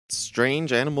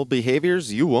strange animal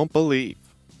behaviors you won't believe.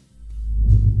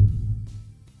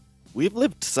 We've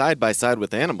lived side by side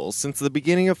with animals since the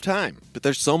beginning of time, but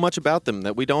there's so much about them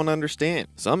that we don't understand.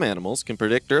 Some animals can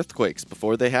predict earthquakes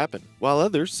before they happen, while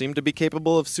others seem to be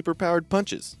capable of superpowered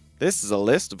punches. This is a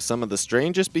list of some of the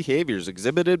strangest behaviors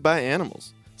exhibited by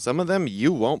animals. Some of them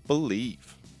you won't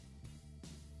believe.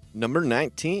 Number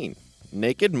 19.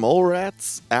 Naked mole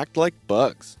rats act like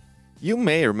bugs. You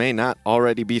may or may not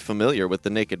already be familiar with the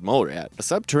naked mole rat, a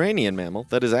subterranean mammal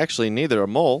that is actually neither a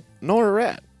mole nor a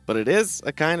rat, but it is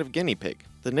a kind of guinea pig.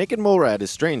 The naked mole rat is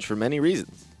strange for many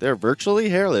reasons. They are virtually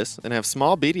hairless and have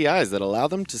small beady eyes that allow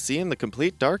them to see in the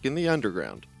complete dark in the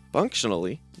underground.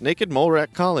 Functionally, naked mole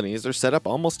rat colonies are set up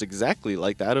almost exactly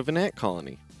like that of an ant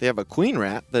colony. They have a queen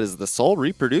rat that is the sole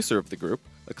reproducer of the group,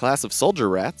 a class of soldier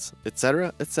rats,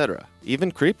 etc., etc.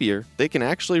 Even creepier, they can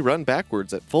actually run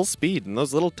backwards at full speed in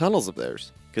those little tunnels of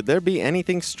theirs. Could there be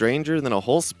anything stranger than a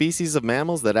whole species of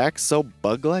mammals that acts so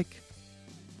bug-like?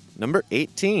 Number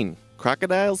 18.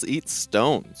 Crocodiles eat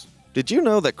stones. Did you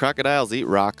know that crocodiles eat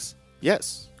rocks?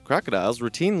 Yes, crocodiles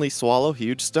routinely swallow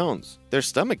huge stones. Their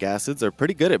stomach acids are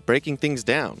pretty good at breaking things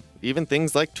down, even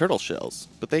things like turtle shells,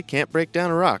 but they can't break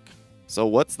down a rock. So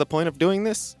what's the point of doing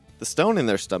this? The stone in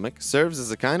their stomach serves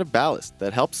as a kind of ballast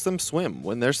that helps them swim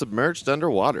when they're submerged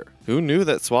underwater. Who knew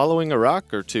that swallowing a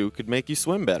rock or two could make you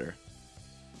swim better?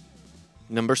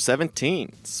 Number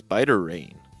 17. Spider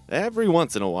rain. Every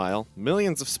once in a while,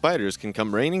 millions of spiders can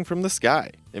come raining from the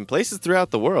sky. In places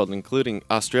throughout the world, including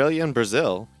Australia and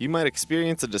Brazil, you might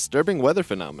experience a disturbing weather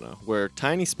phenomena where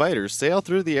tiny spiders sail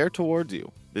through the air towards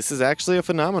you. This is actually a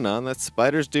phenomenon that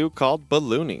spiders do called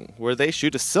ballooning, where they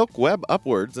shoot a silk web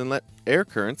upwards and let air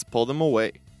currents pull them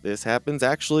away. This happens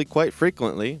actually quite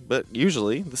frequently, but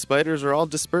usually the spiders are all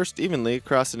dispersed evenly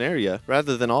across an area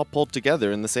rather than all pulled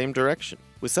together in the same direction.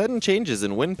 With sudden changes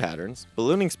in wind patterns,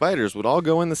 ballooning spiders would all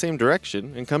go in the same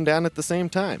direction and come down at the same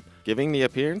time, giving the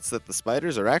appearance that the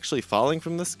spiders are actually falling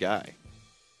from the sky.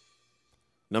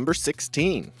 Number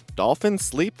 16. Dolphins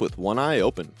sleep with one eye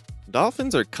open.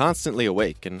 Dolphins are constantly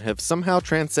awake and have somehow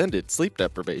transcended sleep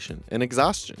deprivation and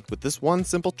exhaustion with this one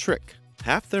simple trick.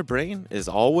 Half their brain is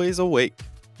always awake.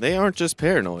 They aren't just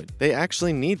paranoid, they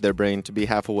actually need their brain to be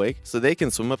half awake so they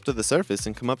can swim up to the surface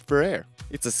and come up for air.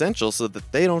 It's essential so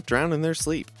that they don't drown in their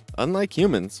sleep. Unlike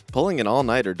humans, pulling an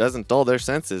all-nighter doesn't dull their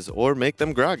senses or make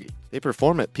them groggy. They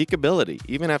perform at peak ability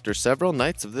even after several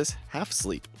nights of this half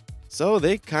sleep. So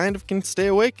they kind of can stay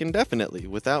awake indefinitely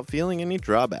without feeling any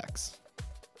drawbacks.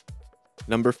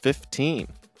 Number 15.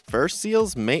 Fur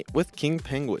seals mate with king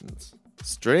penguins.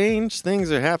 Strange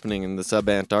things are happening in the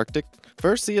subantarctic.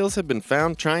 Fur seals have been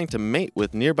found trying to mate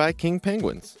with nearby king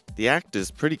penguins. The act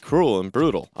is pretty cruel and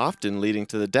brutal, often leading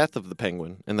to the death of the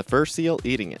penguin and the fur seal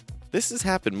eating it. This has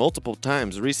happened multiple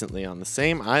times recently on the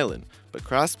same island, but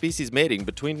cross-species mating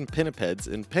between pinnipeds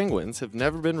and penguins have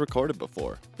never been recorded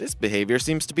before. This behavior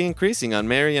seems to be increasing on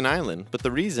Marion Island, but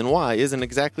the reason why isn't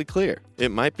exactly clear.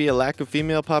 It might be a lack of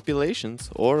female populations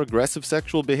or aggressive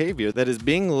sexual behavior that is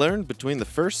being learned between the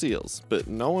fur seals, but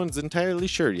no one's entirely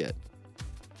sure yet.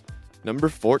 Number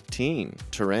 14.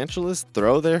 Tarantulas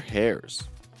throw their hairs.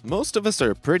 Most of us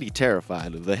are pretty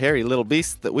terrified of the hairy little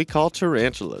beasts that we call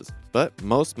tarantulas, but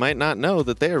most might not know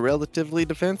that they are relatively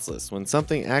defenseless when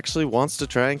something actually wants to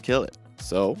try and kill it.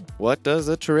 So, what does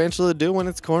a tarantula do when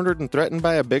it's cornered and threatened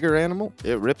by a bigger animal?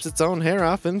 It rips its own hair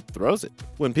off and throws it.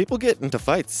 When people get into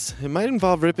fights, it might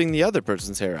involve ripping the other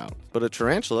person's hair out, but a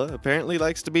tarantula apparently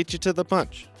likes to beat you to the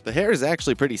punch. The hair is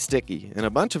actually pretty sticky, and a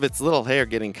bunch of its little hair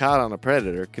getting caught on a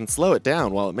predator can slow it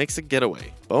down while it makes a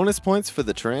getaway. Bonus points for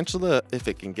the tarantula if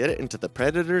it can get it into the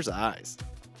predator's eyes.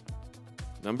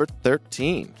 Number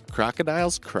 13.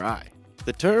 Crocodiles cry.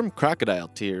 The term crocodile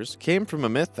tears came from a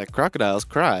myth that crocodiles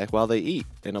cry while they eat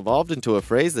and evolved into a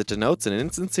phrase that denotes an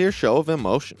insincere show of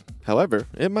emotion. However,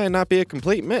 it might not be a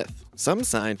complete myth. Some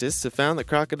scientists have found that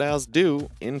crocodiles do,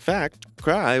 in fact,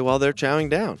 cry while they're chowing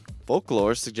down.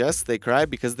 Folklore suggests they cry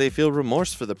because they feel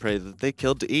remorse for the prey that they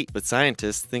killed to eat, but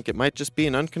scientists think it might just be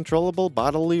an uncontrollable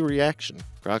bodily reaction.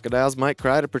 Crocodiles might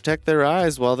cry to protect their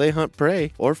eyes while they hunt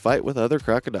prey or fight with other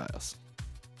crocodiles.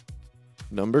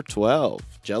 Number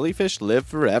 12. Jellyfish live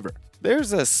forever.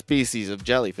 There's a species of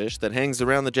jellyfish that hangs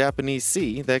around the Japanese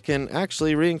Sea that can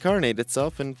actually reincarnate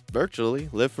itself and virtually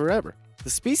live forever. The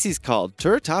species called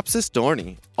Turritopsis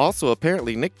dohrnii, also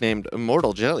apparently nicknamed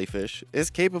immortal jellyfish, is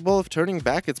capable of turning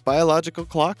back its biological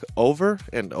clock over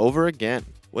and over again.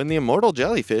 When the immortal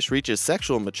jellyfish reaches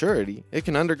sexual maturity, it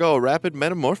can undergo a rapid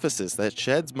metamorphosis that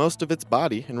sheds most of its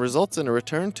body and results in a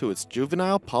return to its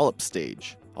juvenile polyp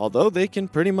stage. Although they can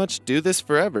pretty much do this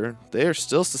forever, they are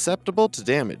still susceptible to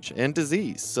damage and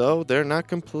disease, so they're not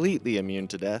completely immune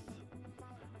to death.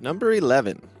 Number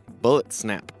 11. Bullet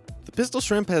snap. The pistol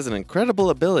shrimp has an incredible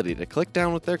ability to click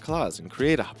down with their claws and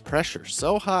create a pressure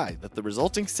so high that the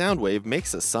resulting sound wave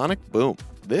makes a sonic boom.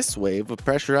 This wave of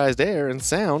pressurized air and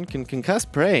sound can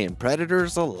concuss prey and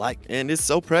predators alike, and is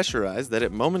so pressurized that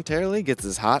it momentarily gets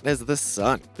as hot as the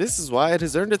sun. This is why it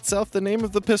has earned itself the name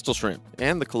of the pistol shrimp,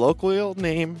 and the colloquial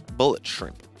name bullet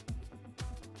shrimp.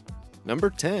 Number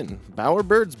 10.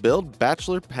 Bowerbirds build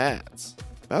bachelor pads.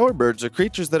 Bowerbirds are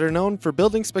creatures that are known for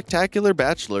building spectacular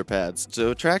bachelor pads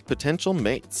to attract potential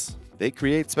mates. They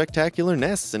create spectacular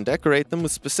nests and decorate them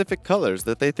with specific colors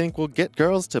that they think will get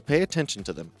girls to pay attention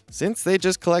to them. Since they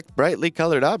just collect brightly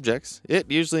colored objects, it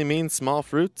usually means small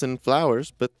fruits and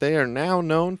flowers, but they are now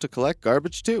known to collect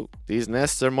garbage too. These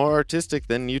nests are more artistic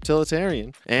than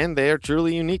utilitarian, and they are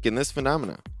truly unique in this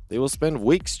phenomena. They will spend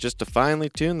weeks just to finely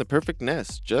tune the perfect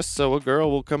nest, just so a girl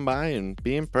will come by and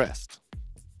be impressed.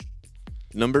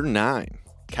 Number 9.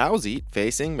 Cows eat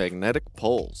facing magnetic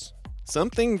poles.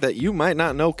 Something that you might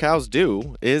not know cows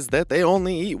do is that they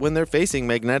only eat when they're facing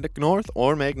magnetic north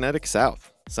or magnetic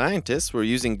south. Scientists were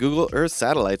using Google Earth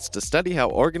satellites to study how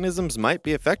organisms might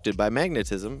be affected by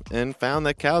magnetism and found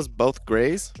that cows both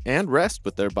graze and rest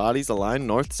with their bodies aligned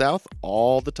north-south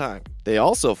all the time. They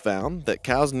also found that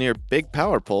cows near big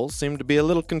power poles seem to be a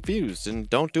little confused and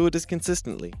don't do it as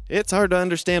consistently. It's hard to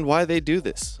understand why they do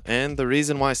this, and the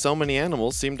reason why so many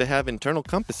animals seem to have internal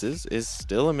compasses is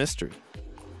still a mystery.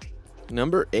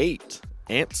 Number 8.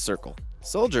 Ant circle.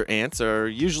 Soldier ants are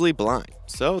usually blind,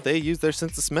 so they use their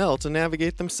sense of smell to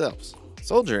navigate themselves.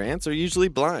 Soldier ants are usually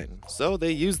blind, so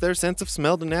they use their sense of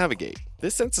smell to navigate.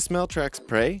 This sense of smell tracks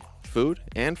prey, food,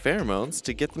 and pheromones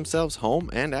to get themselves home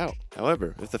and out.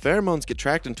 However, if the pheromones get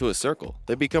tracked into a circle,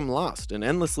 they become lost and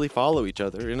endlessly follow each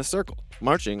other in a circle,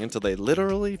 marching until they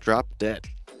literally drop dead.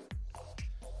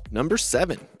 Number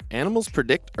 7. Animals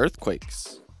predict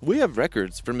earthquakes. We have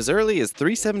records from as early as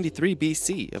 373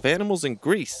 BC of animals in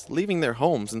Greece leaving their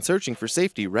homes and searching for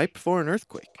safety right before an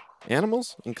earthquake.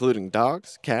 Animals, including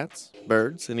dogs, cats,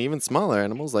 birds, and even smaller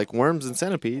animals like worms and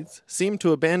centipedes, seem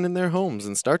to abandon their homes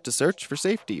and start to search for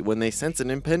safety when they sense an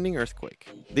impending earthquake.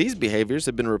 These behaviors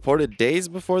have been reported days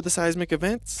before the seismic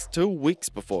events to weeks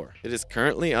before. It is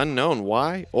currently unknown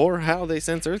why or how they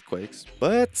sense earthquakes,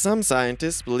 but some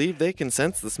scientists believe they can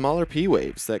sense the smaller P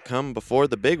waves that come before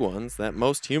the big ones that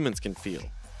most humans can feel.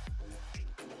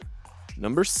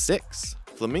 Number 6.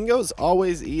 Flamingos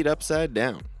always eat upside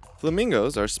down.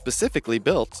 Flamingos are specifically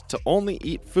built to only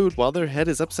eat food while their head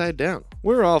is upside down.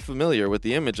 We're all familiar with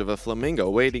the image of a flamingo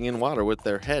wading in water with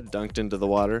their head dunked into the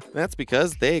water. That's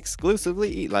because they exclusively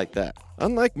eat like that.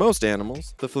 Unlike most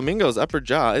animals, the flamingo's upper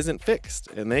jaw isn't fixed,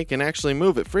 and they can actually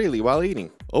move it freely while eating.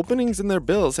 Openings in their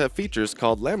bills have features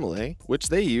called lamellae, which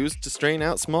they use to strain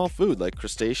out small food like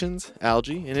crustaceans,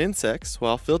 algae, and insects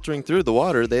while filtering through the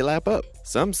water they lap up.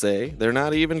 Some say they're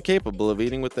not even capable of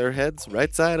eating with their heads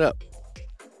right side up.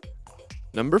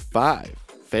 Number 5.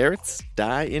 Ferrets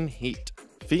die in heat.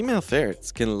 Female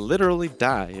ferrets can literally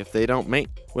die if they don't mate.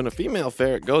 When a female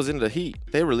ferret goes into heat,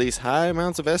 they release high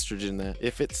amounts of estrogen that,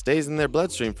 if it stays in their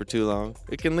bloodstream for too long,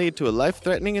 it can lead to a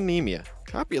life-threatening anemia.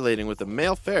 Copulating with a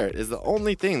male ferret is the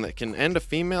only thing that can end a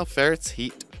female ferret's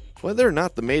heat. Whether or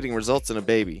not the mating results in a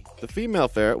baby, the female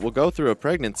ferret will go through a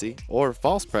pregnancy, or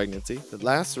false pregnancy, that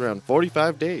lasts around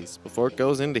 45 days before it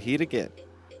goes into heat again.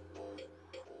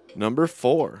 Number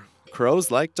 4.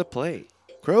 Crows like to play.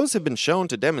 Crows have been shown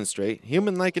to demonstrate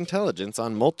human-like intelligence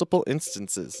on multiple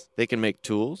instances. They can make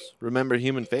tools, remember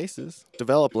human faces,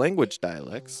 develop language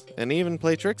dialects, and even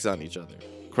play tricks on each other.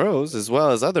 Crows, as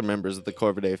well as other members of the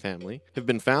Corvidae family, have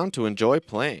been found to enjoy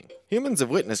playing. Humans have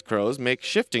witnessed crows make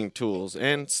shifting tools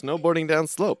and snowboarding down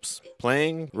slopes,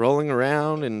 playing, rolling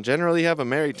around, and generally have a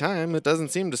merry time that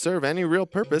doesn't seem to serve any real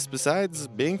purpose besides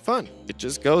being fun. It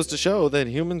just goes to show that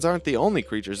humans aren't the only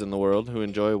creatures in the world who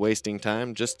enjoy wasting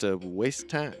time just to waste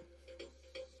time.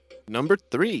 Number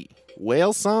 3.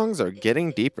 Whale songs are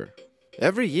getting deeper.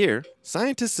 Every year,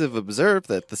 scientists have observed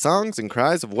that the songs and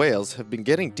cries of whales have been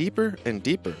getting deeper and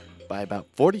deeper by about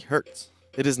 40 hertz.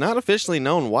 It is not officially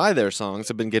known why their songs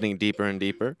have been getting deeper and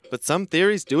deeper, but some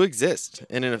theories do exist,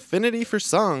 and an affinity for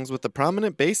songs with a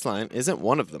prominent bass line isn't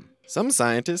one of them. Some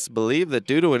scientists believe that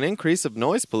due to an increase of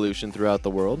noise pollution throughout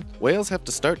the world, whales have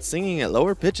to start singing at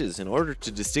lower pitches in order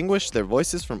to distinguish their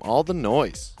voices from all the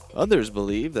noise. Others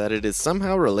believe that it is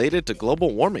somehow related to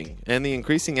global warming and the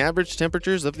increasing average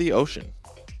temperatures of the ocean.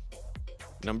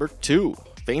 Number 2.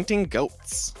 Fainting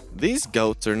goats. These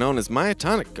goats are known as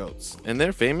myotonic goats, and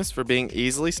they're famous for being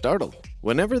easily startled.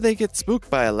 Whenever they get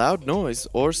spooked by a loud noise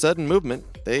or sudden movement,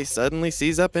 they suddenly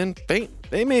seize up and faint.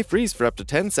 They may freeze for up to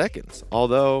 10 seconds,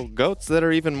 although goats that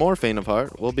are even more faint of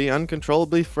heart will be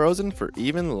uncontrollably frozen for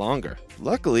even longer.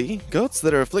 Luckily, goats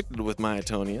that are afflicted with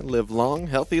myotonia live long,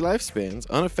 healthy lifespans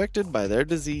unaffected by their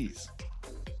disease.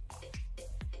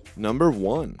 Number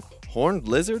 1. Horned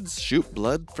lizards shoot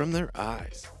blood from their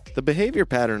eyes. The behavior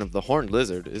pattern of the horned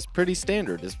lizard is pretty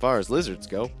standard as far as lizards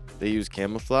go. They use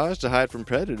camouflage to hide from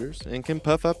predators and can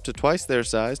puff up to twice their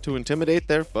size to intimidate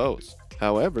their foes.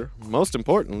 However, most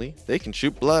importantly, they can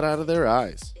shoot blood out of their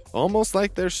eyes, almost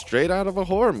like they're straight out of a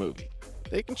horror movie.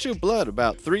 They can shoot blood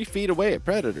about 3 feet away at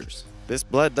predators. This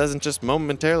blood doesn't just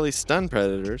momentarily stun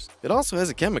predators, it also has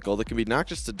a chemical that can be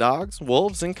noxious to dogs,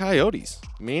 wolves, and coyotes,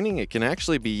 meaning it can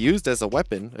actually be used as a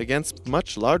weapon against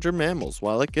much larger mammals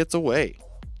while it gets away.